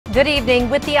Good evening.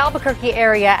 With the Albuquerque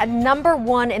area at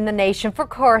 #1 in the nation for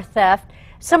car theft,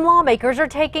 some lawmakers are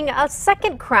taking a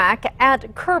second crack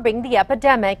at curbing the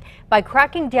epidemic by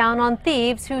cracking down on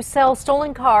thieves who sell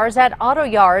stolen cars at auto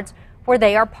yards where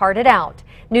they are parted out.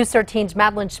 News 13's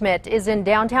Madeline Schmidt is in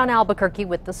downtown Albuquerque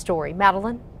with the story.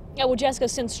 Madeline? Yeah, well, Jessica,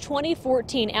 since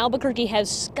 2014, Albuquerque has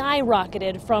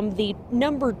skyrocketed from the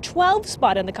number 12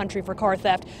 spot in the country for car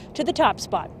theft to the top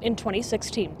spot in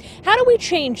 2016. How do we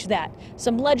change that?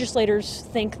 Some legislators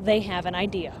think they have an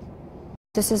idea.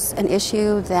 This is an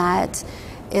issue that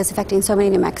is affecting so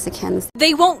many New Mexicans.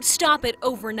 They won't stop it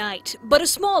overnight, but a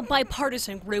small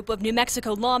bipartisan group of New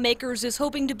Mexico lawmakers is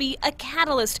hoping to be a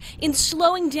catalyst in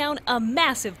slowing down a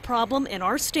massive problem in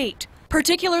our state,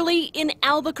 particularly in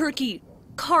Albuquerque.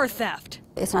 Car theft.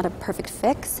 It's not a perfect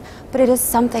fix, but it is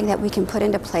something that we can put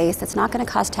into place that's not going to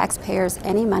cost taxpayers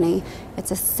any money. It's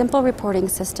a simple reporting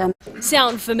system.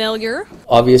 Sound familiar?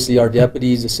 Obviously, our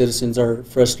deputies, the citizens are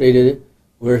frustrated.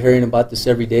 We're hearing about this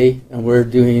every day, and we're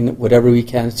doing whatever we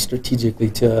can strategically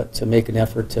to make an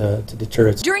effort to deter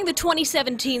it. During the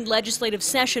 2017 legislative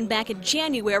session back in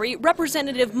January,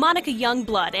 Representative Monica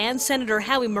Youngblood and Senator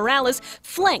Howie Morales,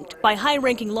 flanked by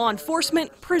high-ranking law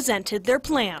enforcement, presented their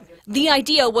plan. The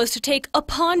idea was to take a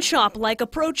pawn shop-like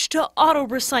approach to auto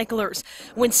recyclers.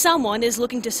 When someone is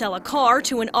looking to sell a car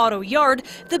to an auto yard,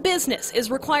 the business is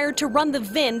required to run the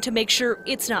VIN to make sure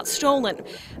it's not stolen.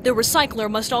 The recycler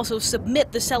must also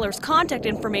submit the seller's contact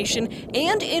information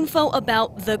and info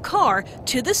about the car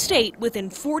to the state within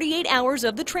 48 hours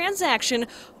of the transaction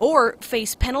or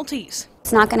face penalties.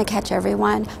 It's not going to catch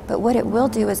everyone, but what it will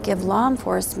do is give law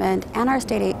enforcement and our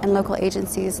state and local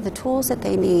agencies the tools that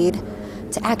they need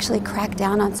to actually crack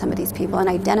down on some of these people and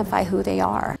identify who they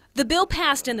are. The bill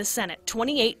passed in the Senate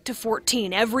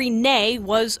 28-14. Every nay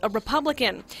was a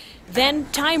Republican. Then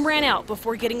time ran out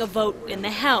before getting a vote in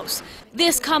the House.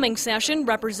 This coming session,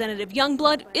 Representative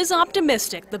Youngblood is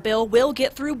optimistic the bill will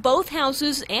get through both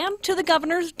houses and to the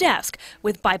governor's desk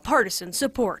with bipartisan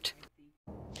support.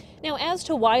 Now, as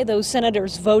to why those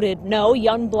senators voted no,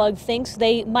 Youngblood thinks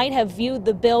they might have viewed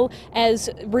the bill as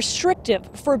restrictive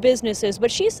for businesses,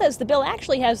 but she says the bill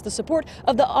actually has the support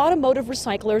of the Automotive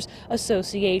Recyclers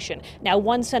Association. Now,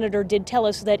 one senator did tell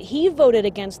us that he voted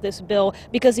against this bill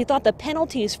because he thought the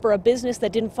penalties for a business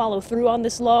that didn't follow through on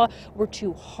this law were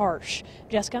too harsh.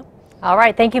 Jessica? All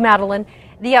right. Thank you, Madeline.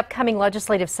 The upcoming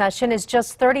legislative session is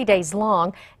just 30 days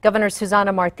long. Governor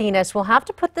Susana Martinez will have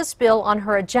to put this bill on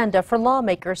her agenda for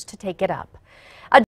lawmakers to take it up.